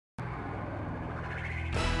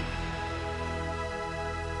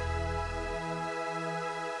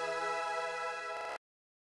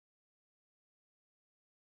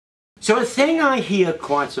So a thing I hear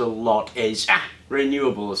quite a lot is,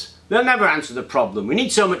 renewables. They'll never answer the problem. We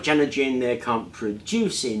need so much energy and they can't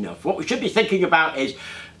produce enough. What we should be thinking about is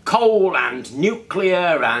coal and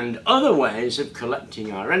nuclear and other ways of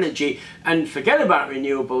collecting our energy, and forget about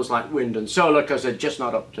renewables like wind and solar because they're just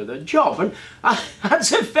not up to the job. And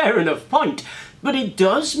that's a fair enough point. But it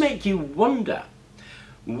does make you wonder,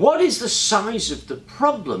 what is the size of the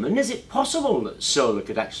problem, and is it possible that solar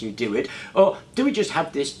could actually do it, or do we just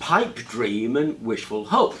have this pipe dream and wishful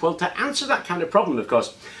hope? Well, to answer that kind of problem, of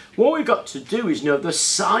course, what we've got to do is know the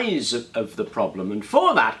size of the problem, and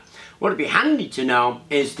for that, what would be handy to know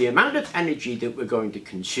is the amount of energy that we're going to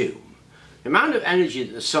consume, the amount of energy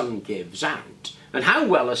that the sun gives out, and how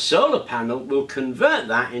well a solar panel will convert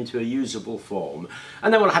that into a usable form,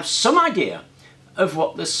 and then we'll have some idea of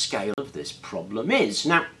what the scale of this problem is.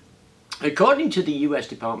 Now, according to the US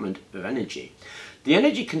Department of Energy, the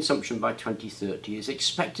energy consumption by 2030 is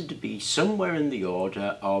expected to be somewhere in the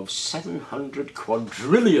order of 700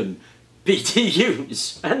 quadrillion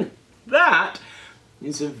BTUs, and that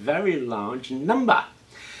is a very large number.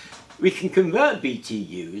 We can convert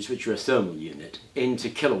BTUs, which are a thermal unit, into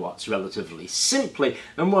kilowatts relatively simply,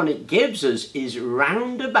 and what it gives us is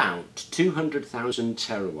round about 200,000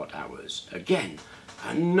 terawatt hours. Again,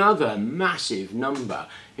 another massive number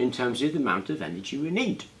in terms of the amount of energy we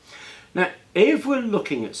need. Now, if we're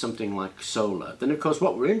looking at something like solar, then of course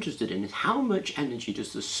what we're interested in is how much energy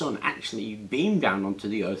does the sun actually beam down onto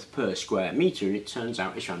the Earth per square metre, and it turns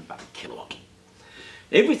out it's around about a kilowatt.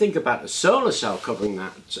 If we think about a solar cell covering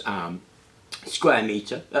that square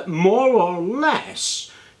metre at more or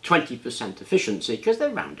less 20% efficiency, because they're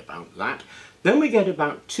round about that, then we get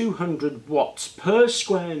about 200 watts per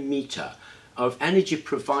square metre of energy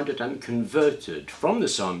provided and converted from the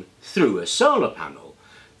sun through a solar panel.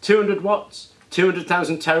 200 watts,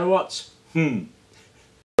 200,000 terawatts,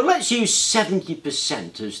 So let's use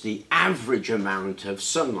 70% as the average amount of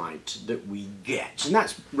sunlight that we get, and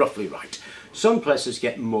that's roughly right. Some places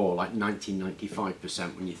get more, like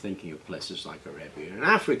 90-95% when you're thinking of places like Arabia and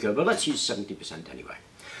Africa, but let's use 70% anyway.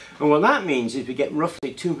 And what that means is we get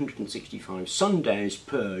roughly 265 sun days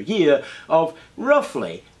per year of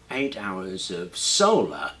roughly 8 hours of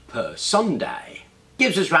solar per Sunday.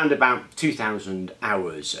 Gives us round about 2,000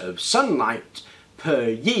 hours of sunlight per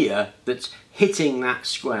year that's hitting that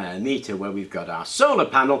square metre where we've got our solar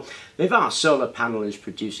panel. If our solar panel is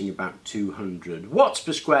producing about 200 watts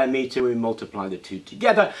per square metre, we multiply the two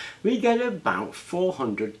together, we get about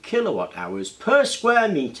 400 kilowatt hours per square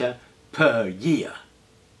metre per year.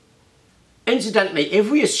 Incidentally, if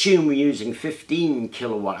we assume we're using 15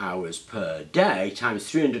 kilowatt hours per day times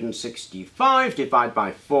 365 divided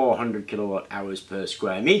by 400 kilowatt hours per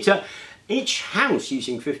square metre, each house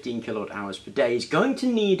using 15 kilowatt hours per day is going to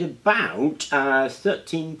need about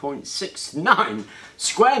 13.69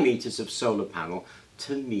 square metres of solar panel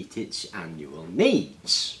to meet its annual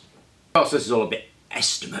needs. Of course, this is all a bit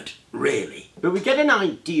estimate, really, but we get an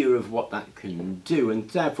idea of what that can do, and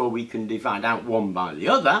therefore we can divide out one by the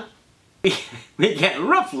other. We get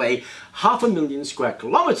roughly 500,000 square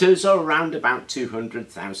kilometres, or around about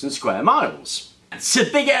 200,000 square miles. That's a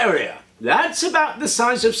big area. That's about the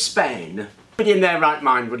size of Spain. Nobody in their right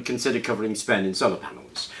mind would consider covering Spain in solar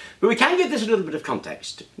panels. But we can give this a little bit of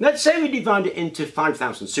context. Let's say we divide it into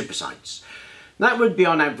 5,000 supersites. That would be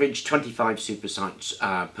on average 25 supersites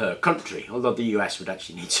per country, although the US would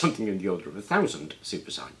actually need something in the order of 1,000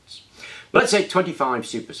 supersites. But let's say 25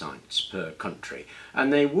 supersites per country,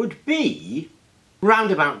 and they would be round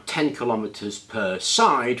about 10 kilometres per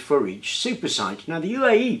side for each supersite. Now the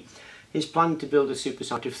UAE is planning to build a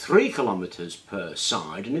supersite of 3 kilometres per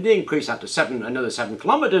side, and if they increase that to another 7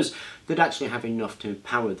 kilometres, they'd actually have enough to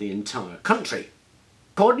power the entire country.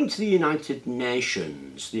 According to the United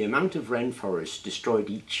Nations, the amount of rainforest destroyed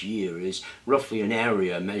each year is roughly an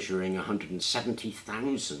area measuring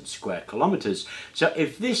 170,000 square kilometres. So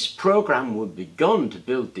if this programme were begun to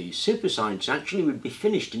build these supersites, actually would be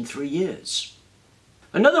finished in 3 years.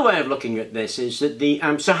 Another way of looking at this is that the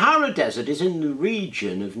Sahara Desert is in the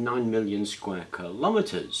region of 9 million square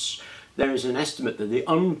kilometres. There is an estimate that the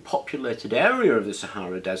unpopulated area of the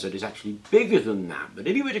Sahara Desert is actually bigger than that, but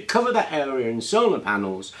if you were to cover that area in solar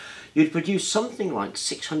panels, you'd produce something like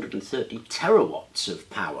 630 terawatts of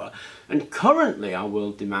power, and currently our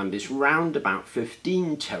world demand is round about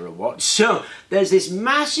 15 terawatts, so there's this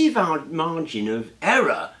massive margin of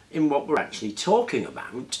error in what we're actually talking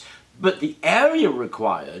about. But the area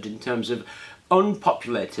required in terms of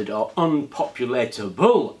unpopulated or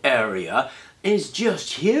unpopulatable area is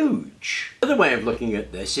just huge. Another way of looking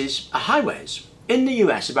at this is highways. In the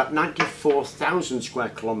US, about 94,000 square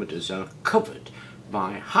kilometres are covered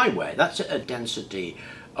by highway. That's at a density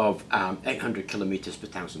of 800 kilometers per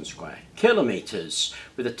thousand square kilometers,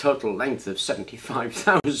 with a total length of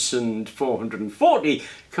 75,440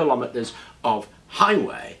 kilometers of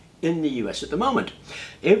highway in the US at the moment.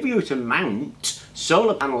 If we were to mount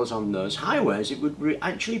solar panels on those highways, it would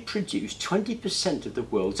actually produce 20% of the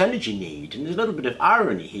world's energy need. And there's a little bit of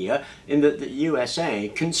irony here in that the USA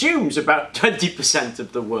consumes about 20%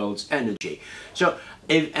 of the world's energy. So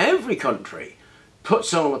if every country put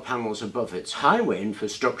solar panels above its highway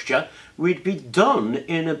infrastructure, we'd be done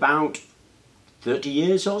in about 30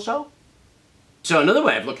 years or so. So another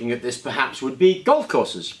way of looking at this perhaps would be golf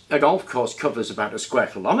courses. A golf course covers about a square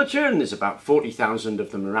kilometre and there's about 40,000 of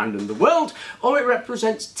them around in the world, or it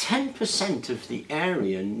represents 10% of the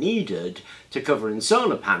area needed to cover in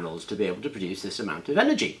solar panels to be able to produce this amount of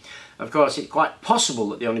energy. Of course, it's quite possible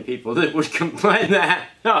that the only people that would complain there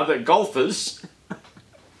are the golfers.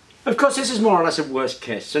 Of course, this is more or less a worst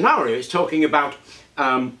case scenario. It's talking about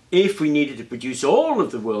if we needed to produce all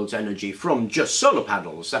of the world's energy from just solar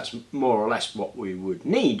panels, that's more or less what we would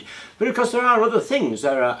need. But of course there are other things.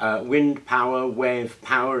 There are wind power, wave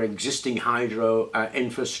power, existing hydro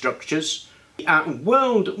infrastructures.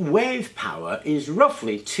 World wave power is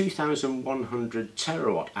roughly 2,100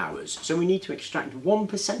 terawatt hours, so we need to extract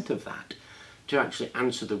 1% of that to actually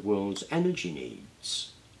answer the world's energy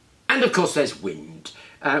needs. And of course there's wind.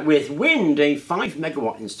 With wind, a 5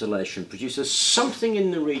 megawatt installation produces something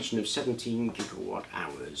in the region of 17 gigawatt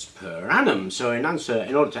hours per annum. So in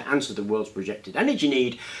order to answer the world's projected energy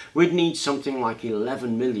need, we'd need something like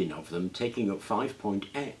 11 million of them, taking up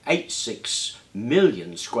 5.86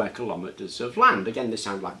 million square kilometres of land. Again, they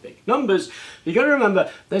sound like big numbers. You've got to remember,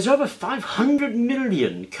 there's over 500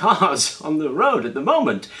 million cars on the road at the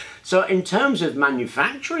moment. So in terms of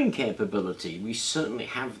manufacturing capability, we certainly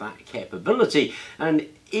have that capability. And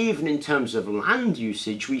even in terms of land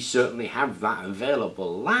usage, we certainly have that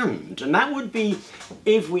available land. And that would be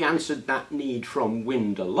if we answered that need from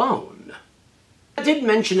wind alone. I did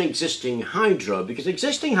mention existing hydro because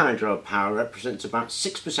existing hydropower represents about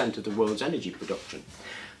 6% of the world's energy production.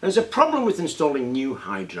 There's a problem with installing new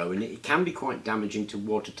hydro, and it can be quite damaging to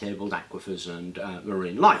water-tabled aquifers and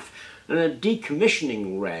marine life. And a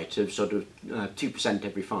decommissioning rate of sort of 2%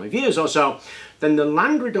 every 5 years or so, then the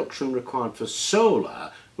land reduction required for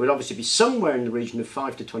solar would obviously be somewhere in the region of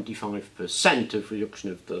 5 to 25% of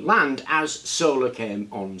reduction of the land as solar came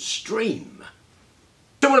on stream.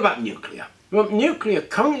 So what about nuclear? Well, nuclear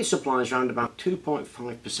currently supplies around about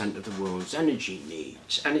 2.5% of the world's energy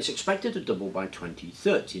needs, and it's expected to double by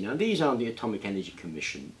 2030. Now, these are the Atomic Energy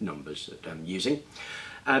Commission numbers that I'm using.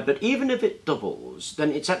 But even if it doubles,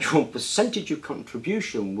 then its actual percentage of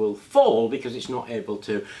contribution will fall because it's not able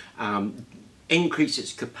to increase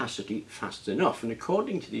its capacity fast enough. And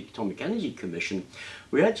according to the Atomic Energy Commission,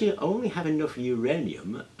 we actually only have enough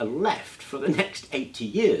uranium left for the next 80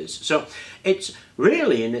 years. So it's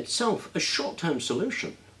really in itself a short-term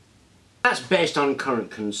solution. That's based on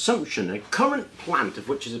current consumption. A current plant, of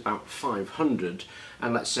which is about 500,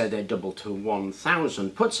 and let's say they double to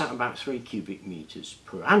 1,000, puts out about 3 cubic meters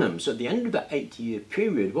per annum. So at the end of that 80-year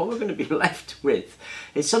period, what we're going to be left with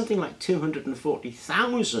is something like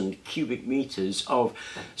 240,000 cubic meters of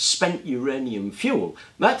spent uranium fuel.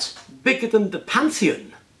 That's bigger than the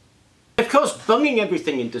Pantheon. Of course, bunging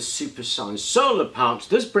everything into supersized solar parks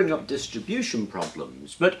does bring up distribution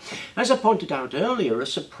problems, but as I pointed out earlier, a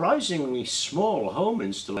surprisingly small home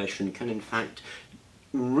installation can in fact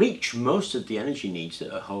reach most of the energy needs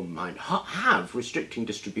that a home might have, restricting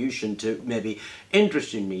distribution to maybe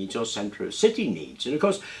industry needs or centre of city needs. And of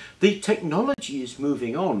course, the technology is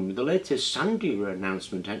moving on. The latest Sandia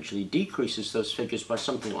announcement actually decreases those figures by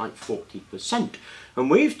something like 40%. And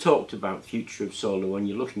we've talked about the future of solar when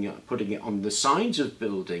you're looking at putting it on the sides of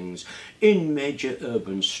buildings in major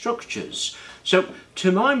urban structures. So,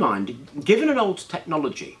 to my mind, given an old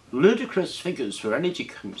technology, ludicrous figures for energy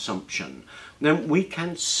consumption, then we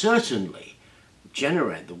can certainly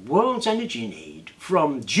generate the world's energy need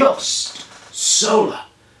from just solar.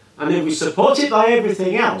 And if we support it by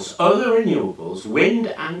everything else, other renewables,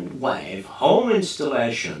 wind and wave, home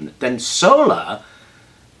installation, then solar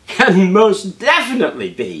can most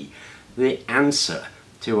definitely be the answer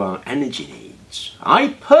to our energy needs. I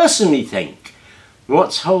personally think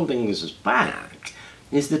what's holding us back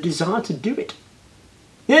is the desire to do it.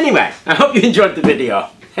 Anyway, I hope you enjoyed the video.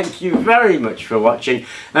 Thank you very much for watching,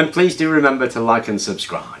 and please do remember to like and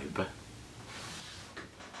subscribe.